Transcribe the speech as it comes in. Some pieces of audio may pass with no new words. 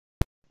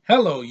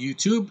Hello,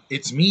 YouTube.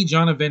 It's me,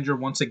 John Avenger,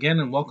 once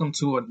again, and welcome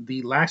to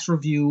the last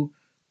review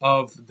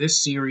of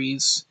this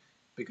series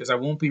because I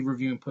won't be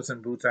reviewing Puss in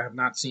Boots. I have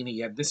not seen it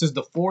yet. This is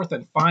the fourth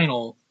and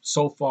final,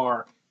 so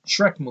far,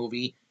 Shrek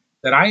movie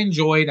that I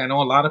enjoyed. I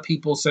know a lot of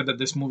people said that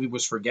this movie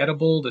was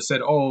forgettable. They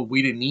said, oh,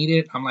 we didn't need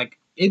it. I'm like,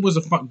 it was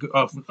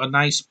a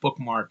nice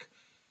bookmark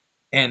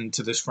end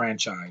to this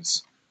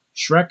franchise.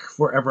 Shrek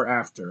Forever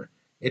After.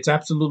 It's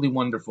absolutely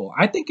wonderful.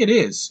 I think it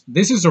is.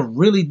 This is a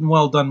really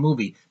well done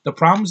movie. The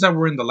problems that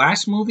were in the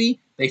last movie,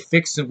 they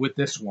fixed it with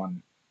this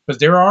one. Because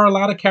there are a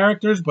lot of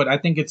characters, but I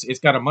think it's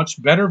got a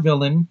much better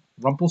villain,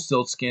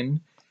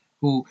 Rumpelstiltskin,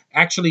 who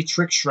actually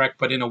tricks Shrek,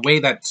 but in a way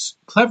that's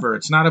clever.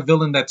 It's not a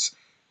villain that's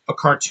a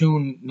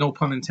cartoon, no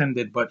pun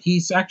intended, but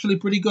he's actually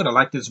pretty good. I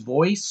liked his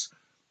voice.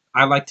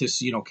 I liked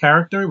his,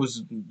 character. It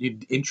was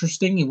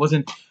interesting. He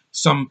wasn't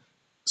some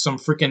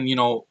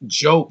freaking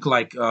joke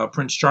like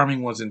Prince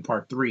Charming was in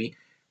part three.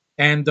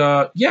 And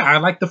yeah, I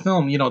like the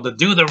film. The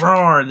do the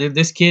roar.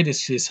 This kid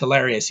is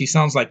hilarious. He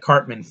sounds like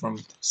Cartman from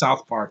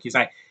South Park. He's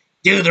like,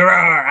 do the roar.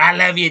 I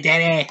love you,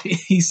 Daddy.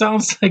 He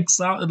sounds like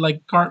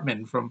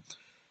Cartman from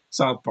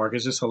South Park.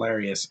 It's just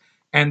hilarious.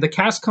 And the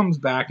cast comes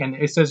back and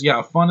it says,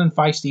 yeah, a fun and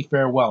feisty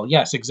farewell.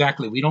 Yes,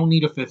 exactly. We don't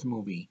need a fifth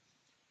movie.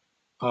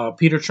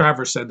 Peter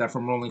Travers said that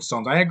from Rolling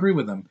Stones. I agree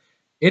with him.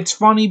 It's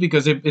funny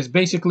because it's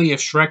basically if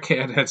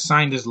Shrek had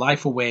signed his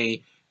life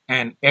away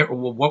and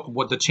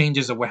what the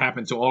changes that would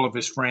happen to all of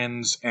his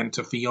friends and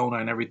to Fiona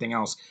and everything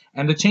else.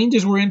 And the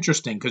changes were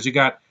interesting because you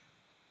got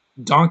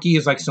Donkey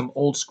is like some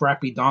old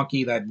scrappy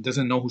donkey that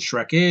doesn't know who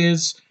Shrek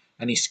is,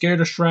 and he's scared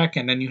of Shrek.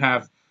 And then you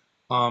have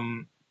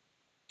um,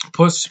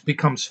 Puss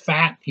becomes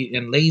fat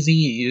and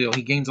lazy.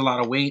 He gains a lot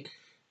of weight.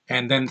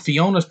 And then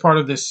Fiona's part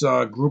of this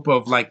group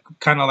of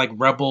kind of like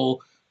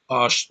rebel,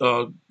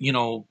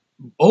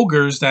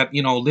 ogres that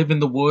live in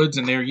the woods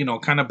and they're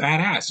kind of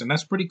badass, and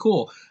that's pretty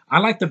cool. I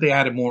like that they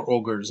added more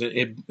ogres.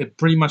 It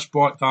pretty much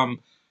brought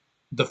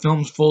the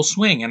film's full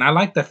swing, and I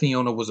like that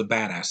Fiona was a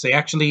badass. They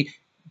actually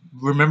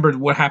remembered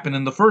what happened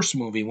in the first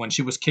movie when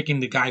she was kicking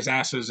the guys'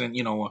 asses and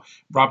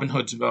Robin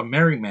Hood's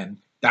Merry Men.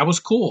 That was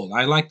cool.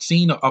 I liked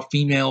seeing a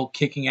female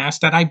kicking ass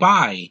that I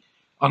buy.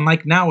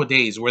 Unlike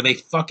nowadays where they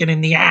fuck it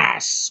in the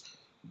ass,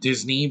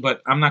 Disney.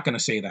 But I'm not gonna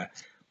say that.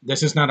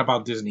 This is not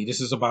about Disney.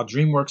 This is about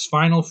DreamWorks'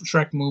 final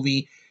Shrek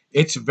movie.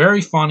 It's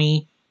very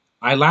funny.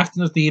 I laughed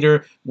in the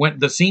theater when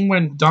the scene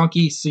when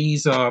Donkey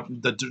sees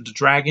the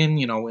dragon,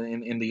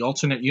 in the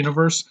alternate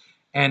universe,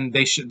 and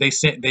they play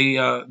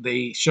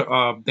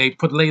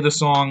the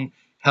song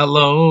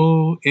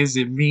 "Hello, is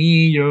it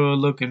me you're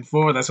looking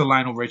for?" That's a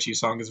Lionel Richie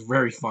song. It's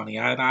very funny.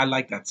 I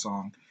like that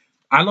song.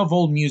 I love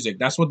old music.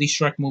 That's what these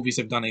Shrek movies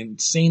have done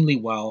insanely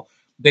well.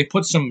 They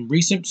put some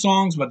recent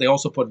songs, but they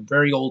also put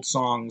very old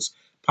songs,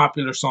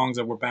 popular songs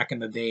that were back in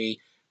the day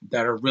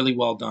that are really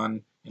well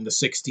done in the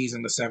 60s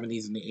and the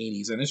 70s and the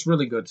 80s. And it's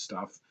really good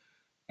stuff.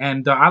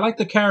 And I like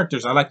the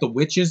characters. I like the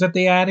witches that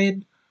they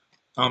added.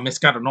 It's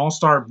got an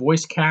all-star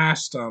voice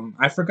cast.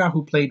 I forgot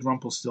who played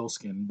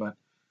Rumpelstiltskin, but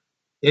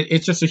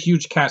it's just a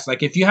huge cast.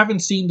 Like if you haven't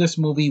seen this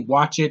movie,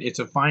 watch it. It's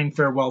a fine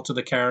farewell to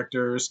the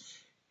characters.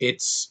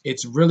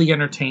 It's really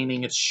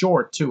entertaining. It's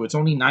short too. It's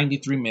only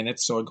 93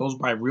 minutes, so it goes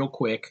by real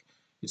quick.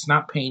 It's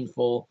not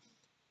painful,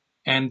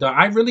 and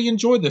I really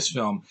enjoyed this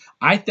film.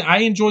 I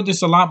enjoyed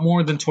this a lot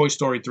more than Toy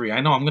Story 3.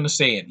 I know I'm going to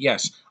say it.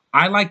 Yes,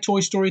 I like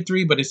Toy Story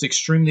 3, but it's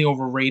extremely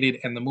overrated,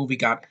 and the movie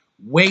got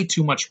way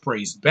too much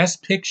praise.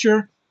 Best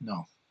Picture?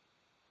 No.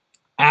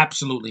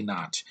 Absolutely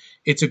not.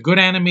 It's a good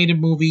animated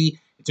movie.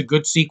 It's a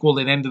good sequel.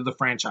 It ended the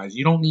franchise.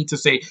 You don't need to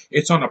say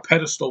it's on a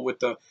pedestal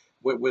with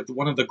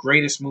one of the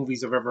greatest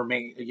movies I've ever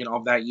made,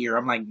 of that year.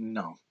 I'm like,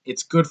 no.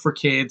 It's good for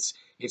kids.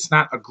 It's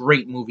not a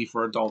great movie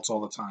for adults all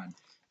the time.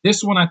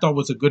 This one I thought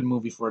was a good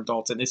movie for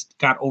adults, and this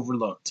got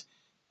overlooked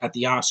at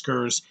the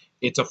Oscars.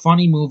 It's a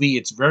funny movie.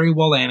 It's very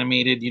well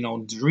animated.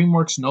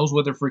 DreamWorks knows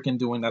what they're freaking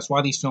doing. That's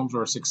why these films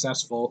were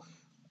successful.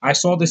 I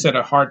saw this at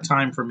a hard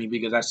time for me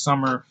because that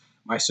summer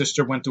my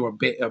sister went through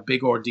a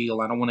big ordeal.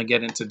 I don't want to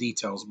get into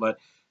details, but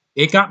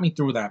it got me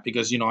through that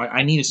because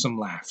I needed some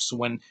laughs.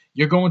 When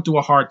you're going through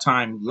a hard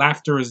time,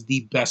 laughter is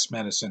the best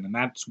medicine, and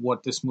that's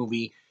what this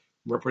movie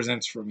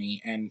represents for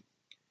me. And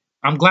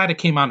I'm glad it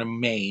came out in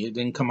May. It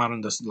didn't come out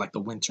in the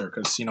winter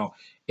because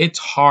it's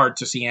hard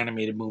to see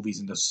animated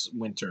movies in this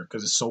winter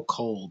because it's so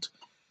cold.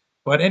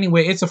 But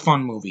anyway, it's a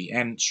fun movie,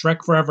 and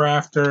Shrek Forever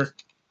After,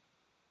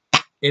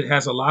 it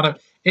has a lot of.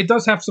 It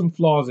does have some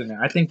flaws in it.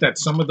 I think that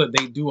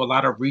they do a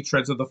lot of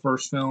retreads of the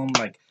first film.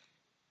 Like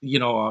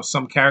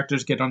some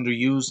characters get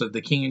underused. The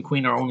king and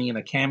queen are only in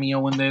a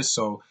cameo in this,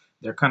 so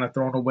they're kind of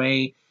thrown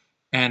away.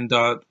 And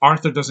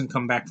Arthur doesn't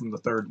come back from the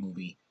third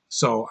movie.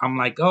 So I'm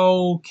like,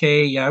 oh,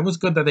 okay, yeah, it was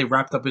good that they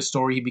wrapped up his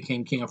story. He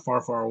became king of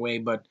Far, Far Away,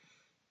 but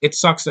it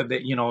sucks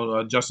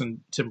that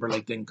Justin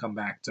Timberlake didn't come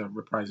back to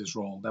reprise his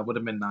role. That would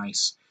have been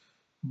nice.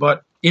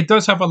 But it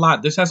does have a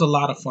lot. This has a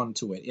lot of fun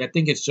to it. I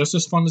think it's just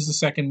as fun as the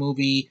second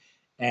movie,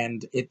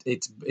 and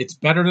it's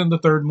better than the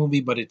third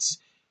movie, but it's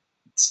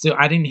still,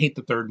 I didn't hate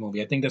the third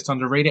movie. I think that's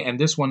underrated, and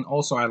this one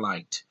also I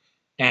liked.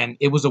 and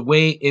it was a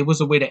way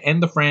to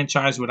end the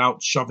franchise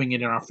without shoving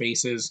it in our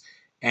faces.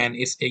 And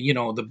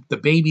the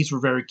babies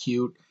were very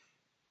cute.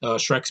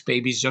 Shrek's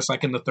babies, just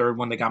like in the third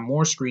one, they got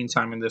more screen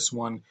time in this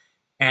one,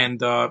 and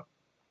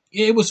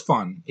it was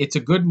fun. It's a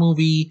good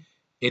movie.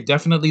 It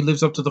definitely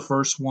lives up to the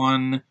first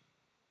one.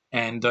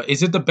 And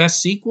is it the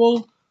best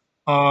sequel?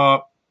 Uh,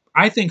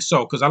 I think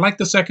so, because I like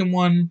the second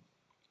one,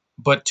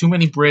 but too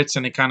many Brits,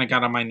 and it kind of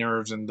got on my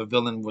nerves. And the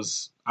villain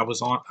was I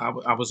was on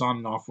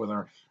and off with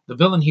her. The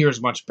villain here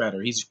is much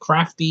better. He's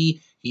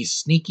crafty, he's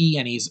sneaky,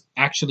 and he's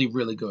actually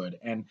really good.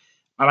 And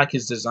I like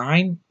his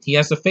design. He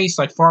has the face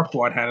like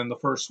Farquaad had in the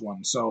first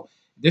one. So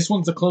this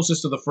one's the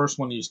closest to the first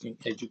one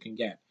that you can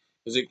get,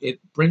 because it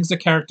brings the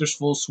characters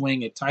full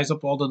swing. It ties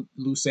up all the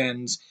loose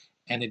ends,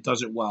 and it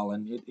does it well.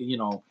 And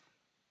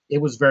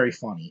it was very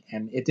funny,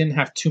 and it didn't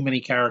have too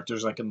many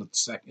characters like in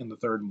the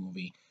third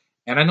movie.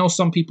 And I know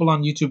some people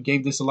on YouTube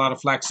gave this a lot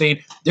of flack, saying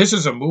this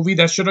is a movie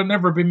that should have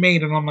never been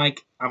made. And I'm like,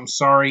 I'm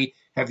sorry.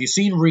 Have you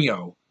seen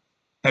Rio?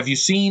 Have you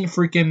seen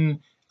freaking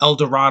El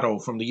Dorado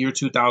from the year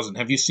 2000?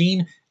 Have you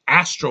seen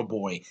Astro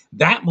Boy?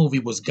 That movie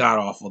was god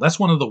awful. That's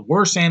one of the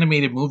worst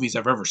animated movies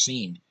I've ever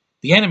seen.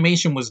 The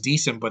animation was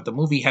decent, but the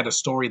movie had a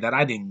story that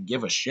I didn't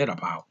give a shit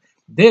about.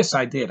 This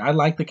I did. I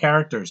liked the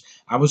characters.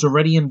 I was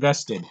already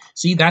invested.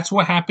 See, that's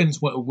what happens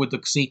with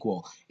the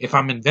sequel. If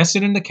I'm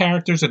invested in the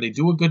characters and they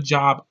do a good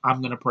job,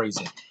 I'm going to praise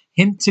it.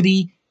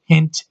 Hintity,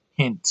 hint,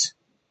 hint.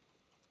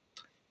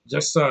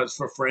 Just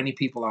for any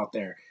people out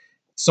there.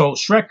 So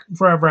Shrek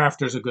Forever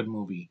After is a good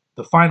movie.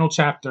 The final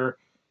chapter,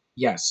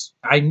 yes.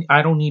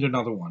 I don't need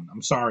another one.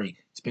 I'm sorry.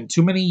 It's been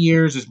too many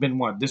years. It's been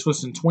what? This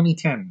was in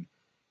 2010.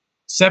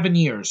 7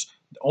 years.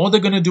 All they're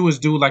gonna do is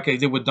do like they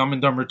did with Dumb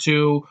and Dumber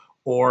 2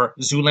 or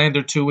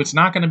Zoolander 2. It's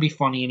not gonna be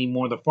funny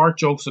anymore. The fart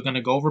jokes are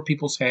gonna go over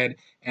people's head.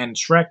 And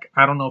Shrek,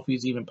 I don't know if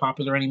he's even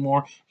popular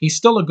anymore. He's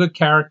still a good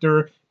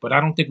character, but I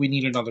don't think we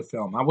need another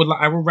film. I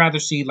would rather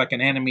see like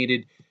an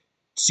animated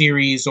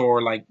series,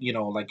 or like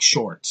like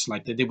shorts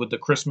like they did with the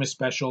Christmas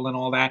special and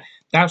all that.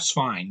 That's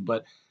fine,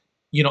 but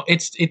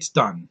it's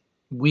done.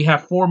 We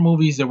have four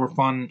movies that were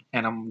fun,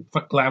 and I'm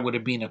glad with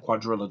it being a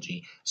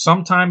quadrilogy.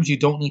 Sometimes you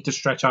don't need to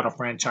stretch out a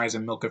franchise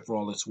and milk it for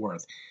all it's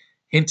worth.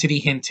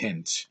 Hintity hint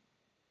hint.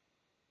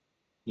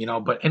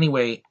 But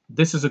anyway,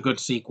 this is a good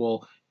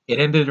sequel. It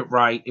ended it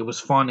right. It was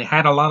fun. It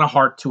had a lot of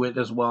heart to it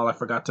as well. I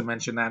forgot to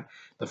mention that.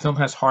 The film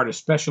has heart,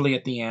 especially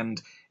at the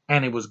end,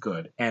 and it was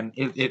good. And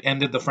it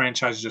ended the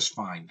franchise just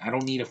fine. I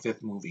don't need a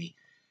fifth movie.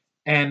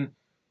 And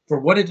for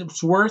what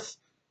it's worth,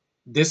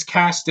 this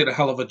cast did a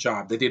hell of a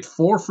job. They did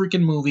four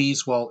freaking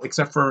movies. Well,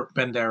 except for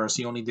Banderas,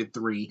 he only did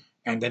three.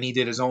 And then he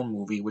did his own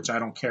movie, which I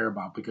don't care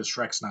about because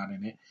Shrek's not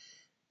in it.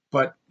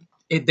 But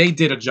they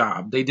did a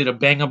job. They did a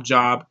bang up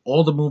job.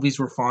 All the movies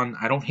were fun.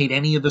 I don't hate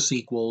any of the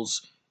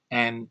sequels.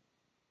 And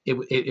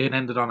it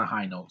ended on a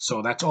high note.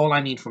 So that's all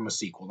I need from a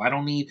sequel. I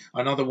don't need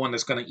another one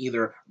that's going to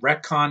either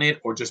retcon it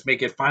or just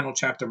make it final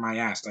chapter my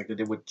ass like they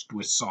did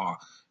with Saw,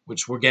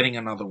 which we're getting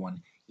another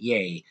one.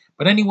 Yay.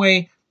 But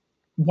anyway,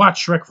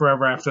 watch Shrek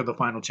Forever After the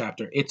final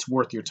chapter. It's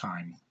worth your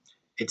time.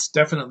 It's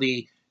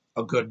definitely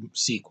a good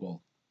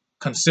sequel,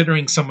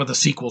 considering some of the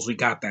sequels we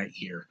got that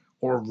year,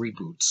 or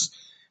reboots.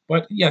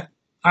 But yeah,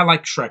 I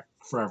like Shrek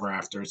Forever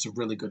After. It's a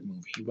really good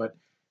movie. But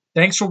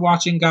thanks for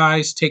watching,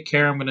 guys. Take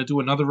care. I'm going to do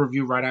another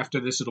review right after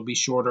this. It'll be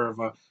shorter, of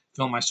a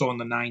film I saw in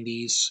the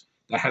 90s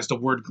that has the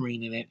word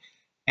green in it.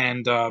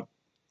 And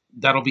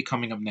that'll be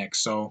coming up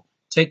next. So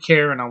take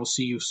care, and I will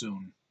see you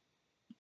soon.